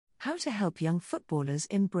How to help young footballers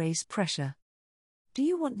embrace pressure. Do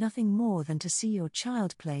you want nothing more than to see your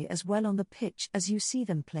child play as well on the pitch as you see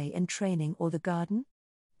them play in training or the garden?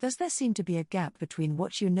 Does there seem to be a gap between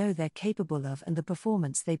what you know they're capable of and the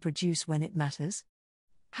performance they produce when it matters?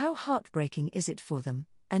 How heartbreaking is it for them,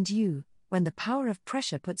 and you, when the power of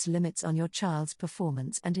pressure puts limits on your child's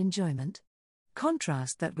performance and enjoyment?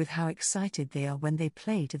 Contrast that with how excited they are when they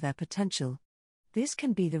play to their potential. This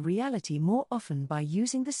can be the reality more often by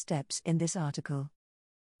using the steps in this article.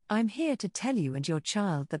 I'm here to tell you and your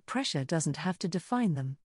child that pressure doesn't have to define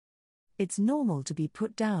them. It's normal to be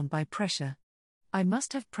put down by pressure. I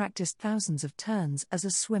must have practiced thousands of turns as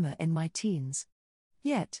a swimmer in my teens.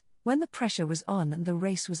 Yet, when the pressure was on and the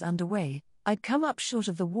race was underway, I'd come up short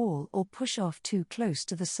of the wall or push off too close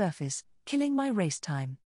to the surface, killing my race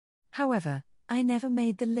time. However, I never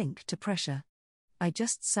made the link to pressure. I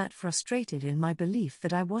just sat frustrated in my belief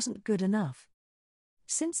that I wasn't good enough.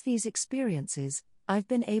 Since these experiences, I've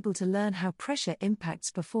been able to learn how pressure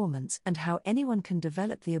impacts performance and how anyone can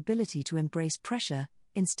develop the ability to embrace pressure,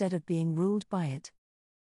 instead of being ruled by it.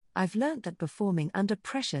 I've learned that performing under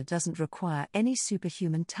pressure doesn't require any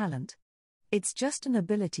superhuman talent. It's just an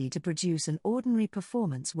ability to produce an ordinary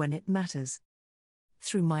performance when it matters.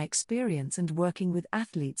 Through my experience and working with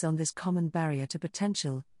athletes on this common barrier to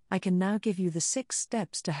potential, I can now give you the 6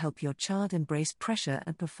 steps to help your child embrace pressure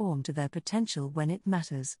and perform to their potential when it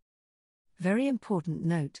matters. Very important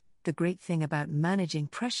note, the great thing about managing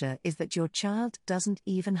pressure is that your child doesn't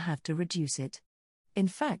even have to reduce it. In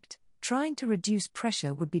fact, trying to reduce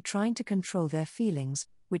pressure would be trying to control their feelings,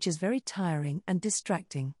 which is very tiring and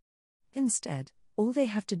distracting. Instead, all they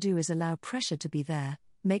have to do is allow pressure to be there,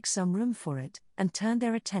 make some room for it, and turn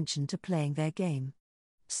their attention to playing their game.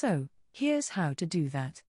 So, here's how to do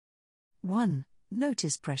that. 1.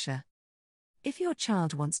 Notice pressure. If your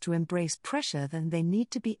child wants to embrace pressure, then they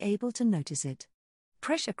need to be able to notice it.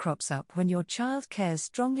 Pressure crops up when your child cares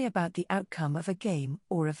strongly about the outcome of a game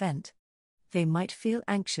or event. They might feel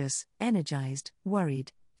anxious, energized,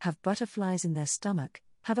 worried, have butterflies in their stomach,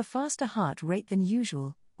 have a faster heart rate than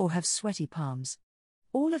usual, or have sweaty palms.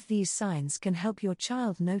 All of these signs can help your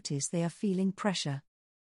child notice they are feeling pressure.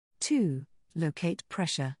 2. Locate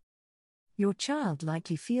pressure. Your child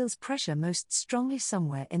likely feels pressure most strongly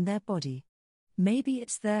somewhere in their body. Maybe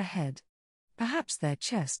it's their head. Perhaps their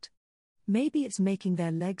chest. Maybe it's making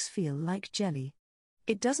their legs feel like jelly.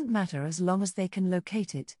 It doesn't matter as long as they can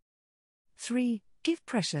locate it. 3. Give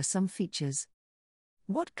pressure some features.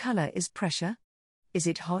 What color is pressure? Is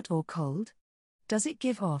it hot or cold? Does it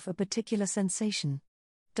give off a particular sensation?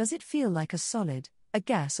 Does it feel like a solid, a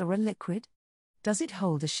gas or a liquid? Does it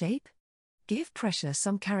hold a shape? Give pressure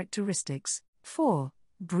some characteristics. 4.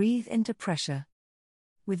 Breathe into pressure.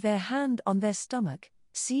 With their hand on their stomach,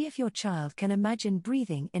 see if your child can imagine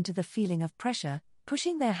breathing into the feeling of pressure,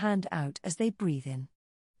 pushing their hand out as they breathe in.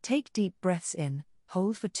 Take deep breaths in,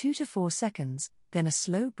 hold for 2 to 4 seconds, then a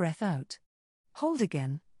slow breath out. Hold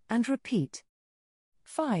again, and repeat.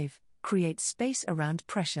 5. Create space around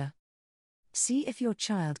pressure. See if your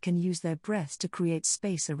child can use their breath to create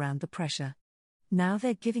space around the pressure. Now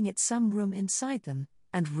they're giving it some room inside them,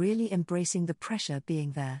 and really embracing the pressure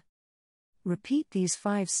being there. Repeat these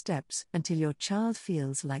 5 steps until your child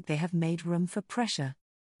feels like they have made room for pressure.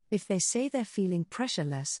 If they say they're feeling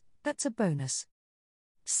pressureless, that's a bonus.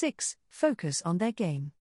 6. Focus on their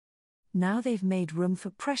game. Now they've made room for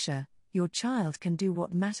pressure, your child can do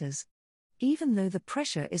what matters. Even though the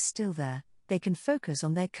pressure is still there, they can focus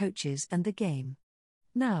on their coaches and the game.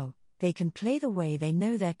 Now, they can play the way they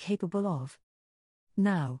know they're capable of.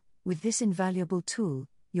 Now, with this invaluable tool,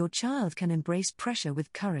 your child can embrace pressure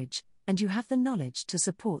with courage, and you have the knowledge to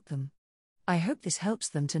support them. I hope this helps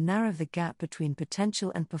them to narrow the gap between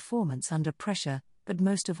potential and performance under pressure, but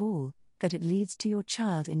most of all, that it leads to your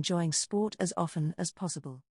child enjoying sport as often as possible.